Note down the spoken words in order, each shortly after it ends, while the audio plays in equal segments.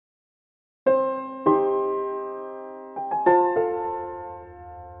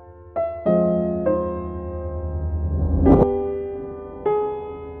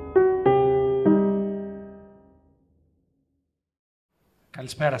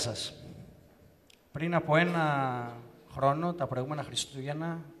Καλησπέρα σας. Πριν από ένα χρόνο, τα προηγούμενα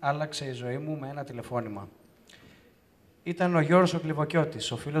Χριστούγεννα, άλλαξε η ζωή μου με ένα τηλεφώνημα. Ήταν ο Γιώργος ο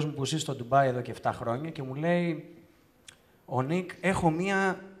Κλιβοκιώτης, ο φίλος μου που ζει στο Ντουμπάι εδώ και 7 χρόνια και μου λέει «Ονίκ, έχω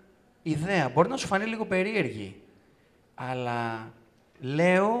μία ιδέα, μπορεί να σου φανεί λίγο περίεργη, αλλά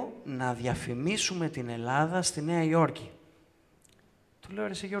λέω να διαφημίσουμε την Ελλάδα στη Νέα Υόρκη». Του λέω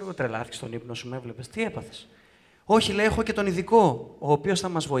 «Ρε εσύ Γιώργο, τρελάθηκες στον ύπνο σου, με έβλεπες, τι έπαθες?» «Όχι, λέει, έχω και τον ειδικό, ο οποίος θα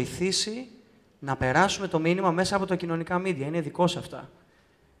μας βοηθήσει να περάσουμε το μήνυμα μέσα από τα κοινωνικά μίντια. Είναι δικό σε αυτά».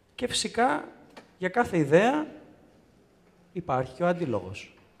 Και φυσικά, για κάθε ιδέα υπάρχει και ο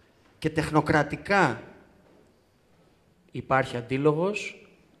αντίλογος. Και τεχνοκρατικά υπάρχει αντίλογος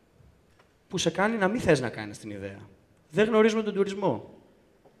που σε κάνει να μην θες να κάνεις την ιδέα. Δεν γνωρίζουμε τον τουρισμό.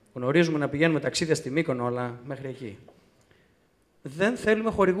 Γνωρίζουμε να πηγαίνουμε ταξίδια στη Μύκονο, αλλά μέχρι εκεί. Δεν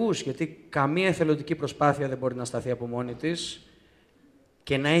θέλουμε χορηγούς, γιατί καμία εθελοντική προσπάθεια δεν μπορεί να σταθεί από μόνη της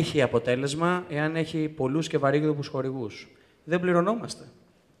και να έχει αποτέλεσμα εάν έχει πολλούς και βαρύγδουπους χορηγούς. Δεν πληρωνόμαστε.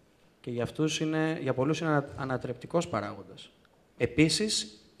 Και για πολλούς είναι ανατρεπτικός παράγοντας.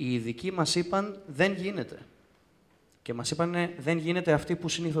 Επίσης, οι ειδικοί μας είπαν δεν γίνεται. Και μας είπαν δεν γίνεται αυτοί που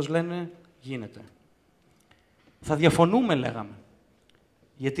συνήθως λένε γίνεται. Θα διαφωνούμε, λέγαμε.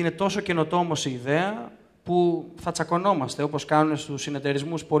 Γιατί είναι τόσο καινοτόμος η ιδέα που θα τσακωνόμαστε, όπως κάνουν στους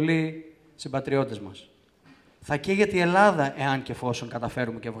συνεταιρισμούς πολλοί συμπατριώτες μας. Θα καίγεται η Ελλάδα, εάν και εφόσον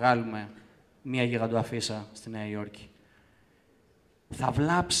καταφέρουμε και βγάλουμε μία γιγαντοαφίσα στη Νέα Υόρκη. Θα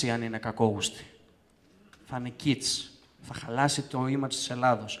βλάψει αν είναι κακόγουστη. Θα είναι kitsch. Θα χαλάσει το image της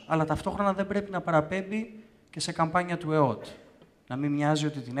Ελλάδος. Αλλά ταυτόχρονα δεν πρέπει να παραπέμπει και σε καμπάνια του ΕΟΤ. Να μην μοιάζει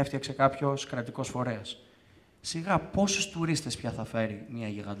ότι την έφτιαξε κάποιος κρατικός φορέας. Σιγά, πόσους τουρίστες πια θα φέρει μία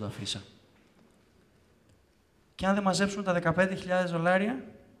γιγαντοαφίσα? Και αν δεν μαζέψουμε τα $15.000,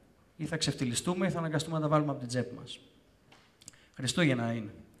 ή θα ξεφτυλιστούμε ή θα αναγκαστούμε να τα βάλουμε από την τσέπη μας. Χριστούγεννα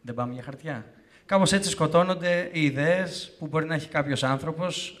είναι. Δεν πάμε για χαρτιά. Κάπως έτσι σκοτώνονται οι ιδέες που μπορεί να έχει κάποιος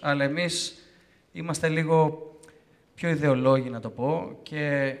άνθρωπος, αλλά εμείς είμαστε λίγο πιο ιδεολόγοι, να το πω,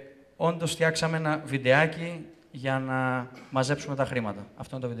 και όντως φτιάξαμε ένα βιντεάκι για να μαζέψουμε τα χρήματα.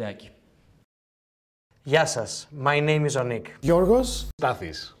 Αυτό είναι το βιντεάκι. Γεια σας. My name is Onic. Γιώργος.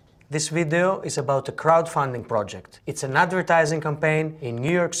 Στάθης. This video is about a crowdfunding project. It's an advertising campaign in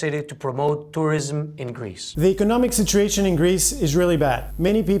New York City to promote tourism in Greece. The economic situation in Greece is really bad.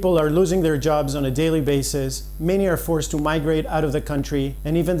 Many people are losing their jobs on a daily basis. Many are forced to migrate out of the country,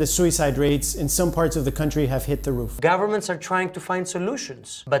 and even the suicide rates in some parts of the country have hit the roof. Governments are trying to find solutions,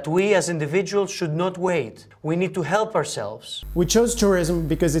 but we as individuals should not wait. We need to help ourselves. We chose tourism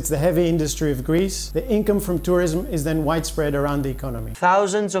because it's the heavy industry of Greece. The income from tourism is then widespread around the economy.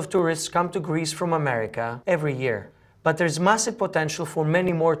 Thousands of tourists come to Greece from America every year, but there's massive potential for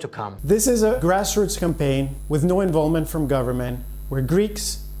many more to come. This is a grassroots campaign with no involvement from government, where Greeks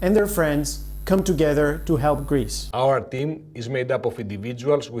and their friends come together to help Greece. Our team is made up of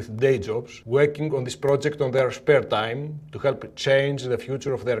individuals with day jobs working on this project on their spare time to help change the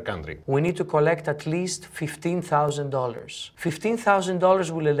future of their country. We need to collect at least $15,000.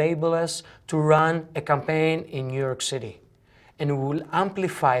 $15,000 will enable us to run a campaign in New York City. And we will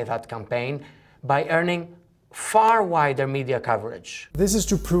amplify that campaign by earning far wider media coverage. This is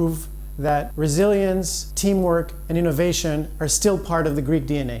to prove that resilience, teamwork, and innovation are still part of the Greek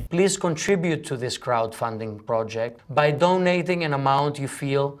DNA. Please contribute to this crowdfunding project by donating an amount you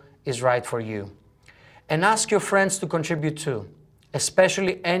feel is right for you. And ask your friends to contribute too,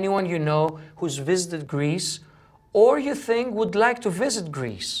 especially anyone you know who's visited Greece or you think would like to visit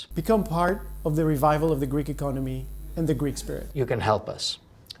Greece. Become part of the revival of the Greek economy and the Greek spirit. You can help us.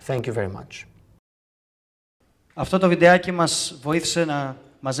 Thank you very much. Αυτό το βιντεάκι μας βοήθησε να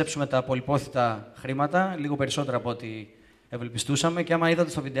μαζέψουμε τα πολυπόθητα χρήματα, λίγο περισσότερα από ό,τι ευελπιστούσαμε. Και άμα είδατε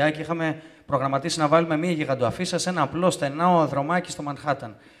στο βιντεάκι, είχαμε προγραμματίσει να βάλουμε μία γιγαντοαφίσα σε ένα απλό στενό δρομάκι στο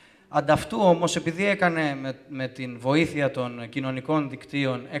Μανχάταν. Ανταυτού όμως, επειδή έκανε με την βοήθεια των κοινωνικών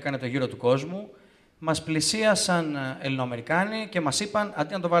δικτύων, έκανε το γύρο του κόσμου, μας πλησίασαν Ελληνοαμερικάνοι και μας είπαν,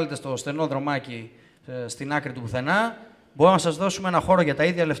 αντί να το βάλετε στο στενό δρομάκι στην άκρη του πουθενά, μπορούμε να σας δώσουμε ένα χώρο για τα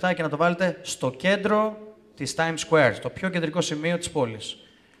ίδια λεφτά και να το βάλετε στο κέντρο της Times Square, στο πιο κεντρικό σημείο της πόλης,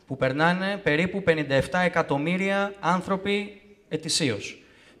 που περνάνε περίπου 57 εκατομμύρια άνθρωποι ετησίως.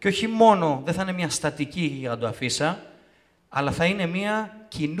 Και όχι μόνο δεν θα είναι μια στατική γιγαντοαφίσα, αλλά θα είναι μια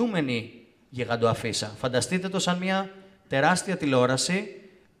κινούμενη γιγαντοαφίσα. Φανταστείτε το σαν μια τεράστια τηλεόραση,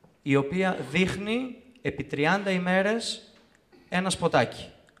 η οποία δείχνει επί 30 ημέρες ένα σποτάκι.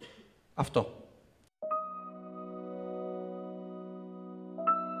 Αυτό.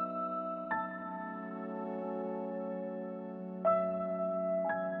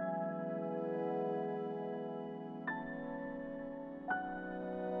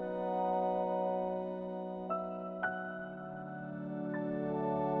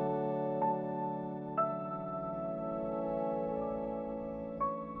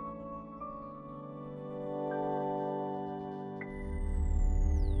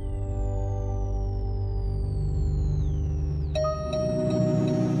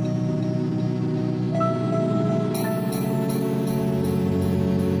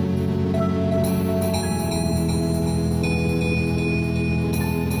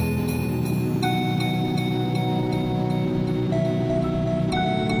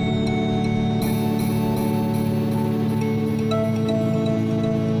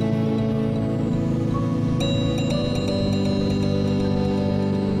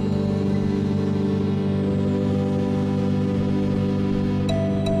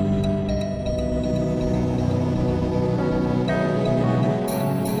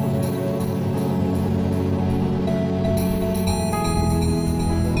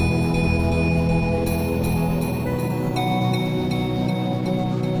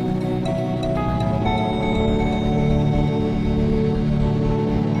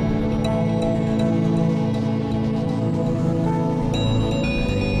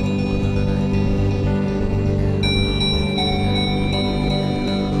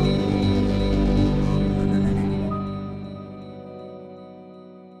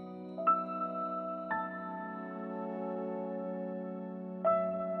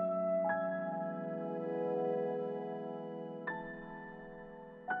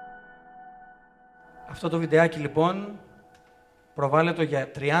 Αυτό το βιντεάκι λοιπόν προβάλλεται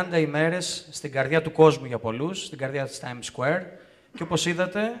για 30 ημέρες στην καρδιά του κόσμου για πολλούς, στην καρδιά της Times Square. Και όπως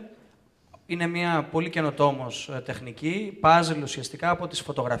είδατε, είναι μια πολύ καινοτόμος τεχνική, puzzle ουσιαστικά από τις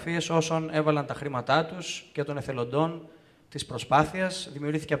φωτογραφίες όσων έβαλαν τα χρήματά τους και των εθελοντών της προσπάθειας.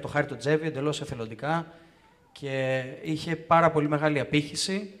 Δημιουργήθηκε από το Χάρη το Τζέβι, εντελώς εθελοντικά και είχε πάρα πολύ μεγάλη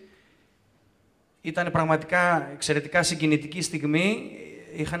απήχηση. Ήταν πραγματικά εξαιρετικά συγκινητική στιγμή.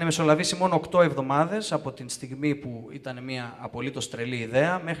 Είχαν μεσολαβήσει μόνο 8 εβδομάδες από την στιγμή που ήταν μια απολύτως τρελή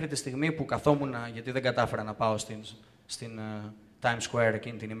ιδέα μέχρι τη στιγμή που καθόμουν, γιατί δεν κατάφερα να πάω στην Times Square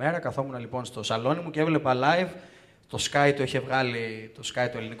εκείνη την ημέρα. Καθόμουν λοιπόν στο σαλόνι μου και έβλεπα live. Το Sky το είχε βγάλει, το Sky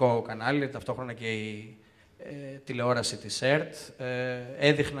το ελληνικό κανάλι, ταυτόχρονα και η τηλεόραση της ΕΡΤ.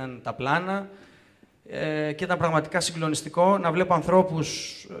 Έδειχναν τα πλάνα και ήταν πραγματικά συγκλονιστικό να βλέπω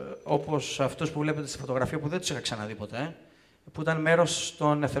ανθρώπους όπως αυτούς που βλέπετε στη φωτογραφία που δεν τους είχα ξαναδεί ποτέ, που ήταν μέρος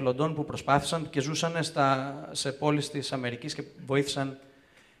των εθελοντών που προσπάθησαν και ζούσαν σε πόλεις της Αμερικής και βοήθησαν.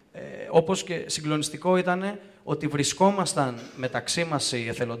 Όπως και συγκλονιστικό ήταν ότι βρισκόμασταν μεταξύ μας οι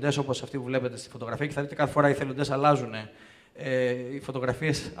εθελοντές, όπως αυτοί που βλέπετε στη φωτογραφία, και θα δείτε κάθε φορά οι εθελοντές αλλάζουν, οι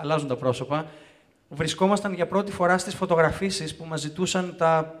φωτογραφίες αλλάζουν τα πρόσωπα. Βρισκόμασταν για πρώτη φορά στις φωτογραφίσεις που μας ζητούσαν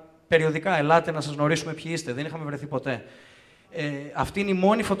τα περιοδικά. Ελάτε να σας γνωρίσουμε ποιοι είστε. Δεν είχαμε βρεθεί ποτέ. Αυτή είναι η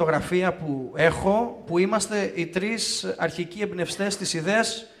μόνη φωτογραφία που έχω, που είμαστε οι τρεις αρχικοί εμπνευστές της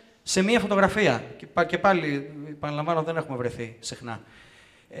ιδέας σε μία φωτογραφία. Και πάλι, επαναλαμβάνω, δεν έχουμε βρεθεί συχνά.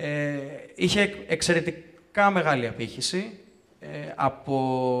 Είχε εξαιρετικά μεγάλη απήχηση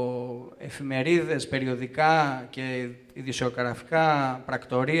από εφημερίδες, περιοδικά και ειδησιογραφικά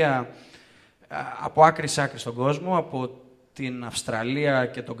πρακτορία από άκρη σε άκρη στον κόσμο, από την Αυστραλία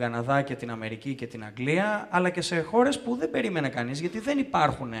και τον Καναδά και την Αμερική και την Αγγλία, αλλά και σε χώρες που δεν περίμενε κανείς, γιατί δεν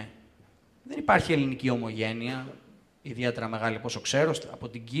υπάρχει ελληνική ομογένεια, ιδιαίτερα μεγάλη, όπως ξέρω, από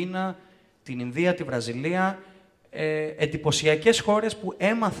την Κίνα, την Ινδία, τη Βραζιλία, εντυπωσιακές χώρες που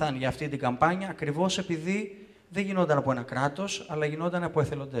έμαθαν για αυτή την καμπάνια ακριβώς επειδή δεν γινόταν από ένα κράτος, αλλά γινόταν από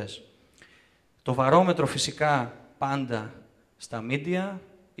εθελοντές. Το βαρόμετρο φυσικά πάντα στα media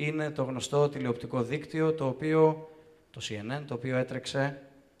είναι το γνωστό τηλεοπτικό δίκτυο, το CNN, το οποίο έτρεξε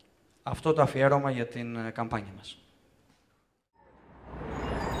αυτό το αφιέρωμα για την καμπάνια μας.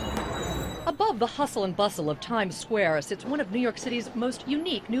 Above the hustle and bustle of Times Square sits one of New York City's most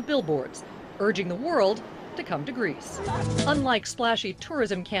unique new billboards, urging the world to come to Greece. Unlike splashy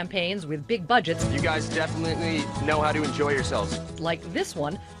tourism campaigns with big budgets, you guys definitely know how to enjoy yourselves. Like this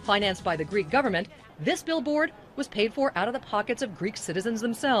one, financed by the Greek government, this billboard was paid for out of the pockets of Greek citizens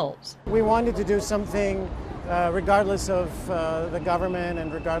themselves. We wanted to do something regardless of the government and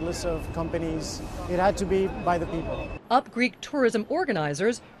regardless of companies. It had to be by the people. Up Greek tourism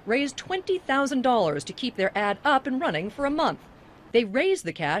organizers raised $20,000 to keep their ad up and running for a month. They raised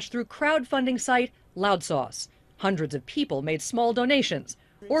the cash through crowdfunding site Loudsauce. Hundreds of people made small donations.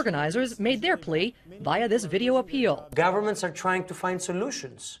 Organizers made their plea via this video appeal. Governments are trying to find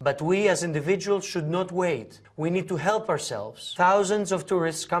solutions, but we as individuals should not wait. We need to help ourselves. Thousands of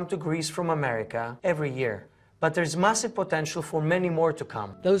tourists come to Greece from America every year, but there's massive potential for many more to come.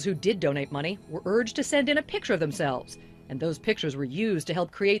 Those who did donate money were urged to send in a picture of themselves, and those pictures were used to help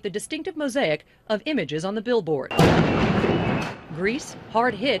create the distinctive mosaic of images on the billboard. Greece,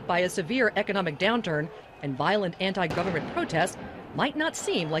 hard hit by a severe economic downturn and violent anti-government protests, might not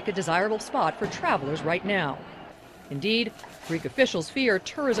seem like a desirable spot for travelers right now. Indeed, Greek officials fear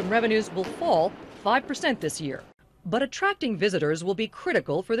tourism revenues will fall 5% this year. But attracting visitors will be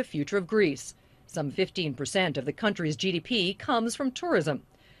critical for the future of Greece. Some 15% of the country's GDP comes from tourism.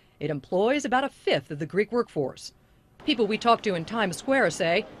 It employs about a fifth of the Greek workforce. People we talked to in Times Square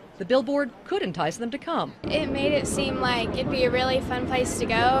say the billboard could entice them to come. It made it seem like it'd be a really fun place to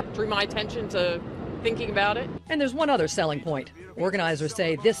go. Drew my attention to thinking about it. And there's one other selling point. Organizers say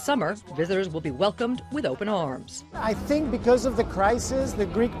this summer, visitors will be welcomed with open arms. I think because of the crisis, the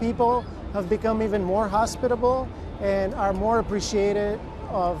Greek people have become even more hospitable and are more appreciative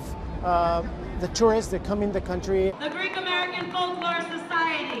of the tourists that come in the country. The Greek American Folklore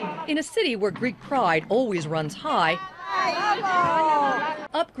Society. In a city where Greek pride always runs high,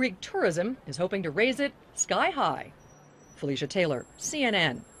 Up Greek Tourism is hoping to raise it sky high. Felicia Taylor,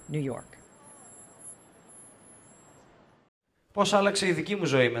 CNN, New York. Πώς άλλαξε η δική μου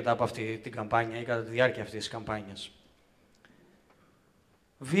ζωή μετά από αυτή την καμπάνια ή κατά τη διάρκεια αυτής της καμπάνιας.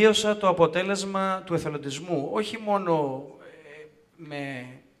 Βίωσα το αποτέλεσμα του εθελοντισμού, όχι μόνο με,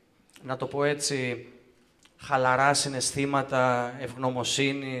 να το πω έτσι, χαλαρά συναισθήματα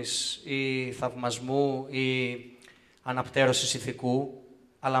ευγνωμοσύνης ή θαυμασμού ή αναπτέρωσης ηθικού,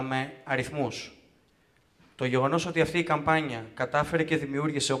 αλλά με αριθμούς. Το γεγονός ότι αυτή η καμπάνια κατάφερε και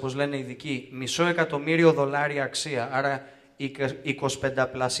δημιούργησε, όπως λένε οι ειδικοί, $500.000 αξία, άρα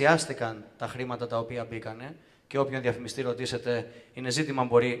 25πλασιάστηκαν τα χρήματα τα οποία μπήκανε, και όποιον διαφημιστή ρωτήσετε, είναι ζήτημα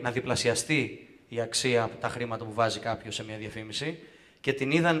μπορεί να διπλασιαστεί η αξία από τα χρήματα που βάζει κάποιος σε μια διαφήμιση, και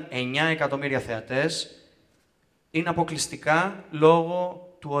την είδαν 9 εκατομμύρια θεατές, είναι αποκλειστικά λόγω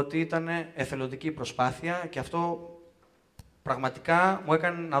του ότι ήταν εθελοντική προσπάθεια, και αυτό πραγματικά μου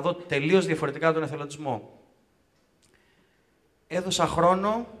έκανε να δω τελείως διαφορετικά τον εθελοντισμό. Έδωσα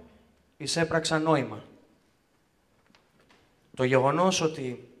χρόνο, εισέπραξα νόημα. Το γεγονός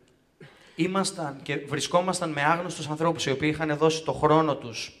ότι ήμασταν και βρισκόμασταν με άγνωστους ανθρώπους οι οποίοι είχαν δώσει το χρόνο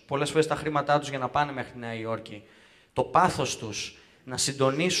τους, πολλές φορές τα χρήματά τους για να πάνε μέχρι τη Νέα Υόρκη, το πάθος τους να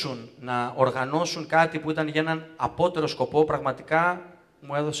συντονίσουν, να οργανώσουν κάτι που ήταν για έναν απότερο σκοπό, πραγματικά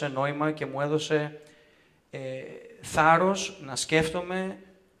μου έδωσε νόημα και μου έδωσε θάρρος να σκέφτομαι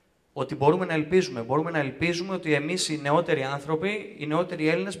ότι μπορούμε να ελπίζουμε. Μπορούμε να ελπίζουμε ότι εμείς οι νεότεροι άνθρωποι, οι νεότεροι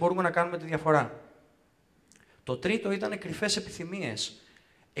Έλληνες, μπορούμε να κάνουμε τη διαφορά. Το τρίτο ήταν κρυφές επιθυμίες.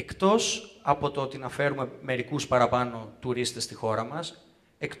 Εκτός από το ότι να φέρουμε μερικούς παραπάνω τουρίστες στη χώρα μας,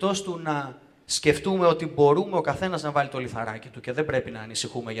 εκτός του να σκεφτούμε ότι μπορούμε ο καθένας να βάλει το λιθαράκι του και δεν πρέπει να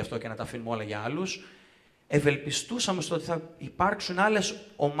ανησυχούμε γι' αυτό και να τα αφήνουμε όλα για άλλους, ευελπιστούσαμε στο ότι θα υπάρξουν άλλες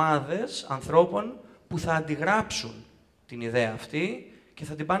ομάδες ανθρώπων που θα αντιγράψουν την ιδέα αυτή και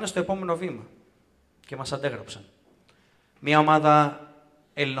θα την πάνε στο επόμενο βήμα. Και μας αντέγραψαν. Μία ομάδα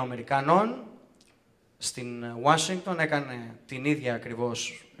Ελληνοαμερικανών στην Ουάσιγκτον έκανε την ίδια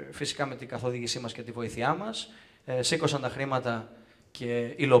ακριβώς, φυσικά με την καθοδήγησή μας και τη βοήθειά μας, σήκωσαν τα χρήματα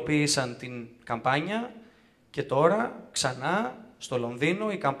και υλοποίησαν την καμπάνια, και τώρα ξανά στο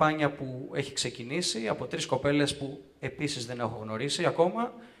Λονδίνο η καμπάνια που έχει ξεκινήσει από 3 κοπέλες που επίσης δεν έχω γνωρίσει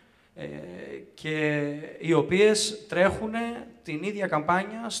ακόμα, και οι οποίες τρέχουν την ίδια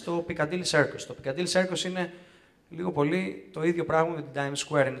καμπάνια στο Piccadilly Circus. Το Piccadilly Circus είναι λίγο πολύ το ίδιο πράγμα με την Times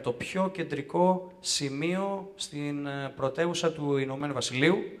Square. Είναι το πιο κεντρικό σημείο στην πρωτεύουσα του Ηνωμένου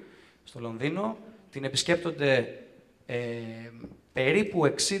Βασιλείου, στο Λονδίνο. Την επισκέπτονται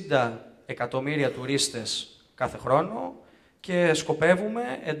περίπου 60 εκατομμύρια τουρίστες κάθε χρόνο και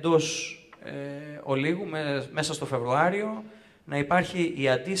σκοπεύουμε εντός ολίγου, μέσα στο Φεβρουάριο, να υπάρχει η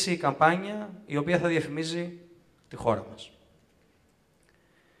αντίστοιχη καμπάνια η οποία θα διαφημίζει τη χώρα μας.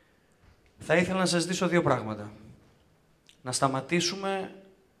 Θα ήθελα να σας ζητήσω 2 πράγματα. Να σταματήσουμε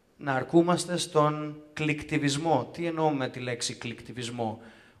να αρκούμαστε στον κλικτιβισμό. Τι εννοώ με τη λέξη κλικτιβισμό?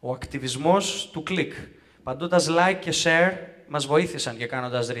 Ο ακτιβισμός του κλικ. Παντώντας like και share μας βοήθησαν και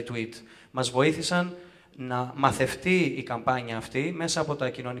κάνοντας retweet. Μας βοήθησαν να μαθευτεί η καμπάνια αυτή μέσα από τα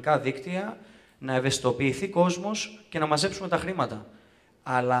κοινωνικά δίκτυα, να ευαισθητοποιηθεί κόσμος και να μαζέψουμε τα χρήματα.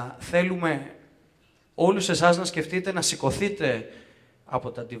 Αλλά θέλουμε όλους εσάς να σκεφτείτε να σηκωθείτε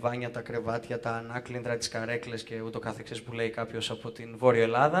από τα ντιβάνια, τα κρεβάτια, τα ανάκλυντρα, τις καρέκλες και ούτω καθεξής που λέει κάποιος από την Βόρεια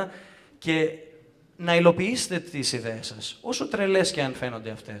Ελλάδα, και να υλοποιήσετε τις ιδέες σας, όσο τρελές και αν φαίνονται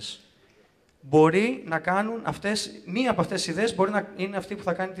αυτές. Μπορεί να κάνουν μία από αυτές τις ιδέες μπορεί να είναι αυτή που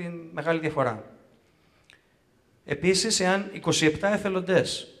θα κάνει τη μεγάλη διαφορά. Επίσης, εάν 27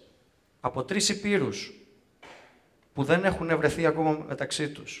 εθελοντές από 3 υπήρους που δεν έχουν βρεθεί ακόμα μεταξύ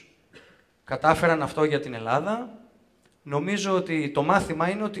τους κατάφεραν αυτό για την Ελλάδα, νομίζω ότι το μάθημα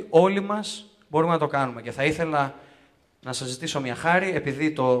είναι ότι όλοι μας μπορούμε να το κάνουμε. Και θα ήθελα να σας ζητήσω μια χάρη,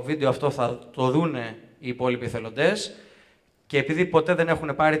 επειδή το βίντεο αυτό θα το δούνε οι υπόλοιποι εθελοντές και επειδή ποτέ δεν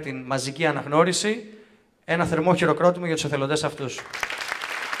έχουν πάρει την μαζική αναγνώριση, ένα θερμό χειροκρότημα για τους εθελοντές αυτούς.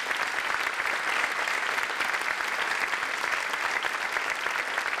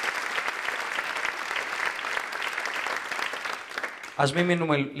 Ας μην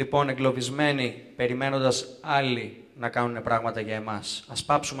μείνουμε λοιπόν εγκλωβισμένοι περιμένοντας άλλοι να κάνουν πράγματα για εμάς. Ας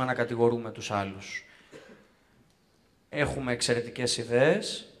πάψουμε να κατηγορούμε τους άλλους. Έχουμε εξαιρετικές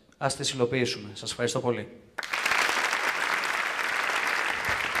ιδέες, ας τις υλοποιήσουμε. Σας ευχαριστώ πολύ.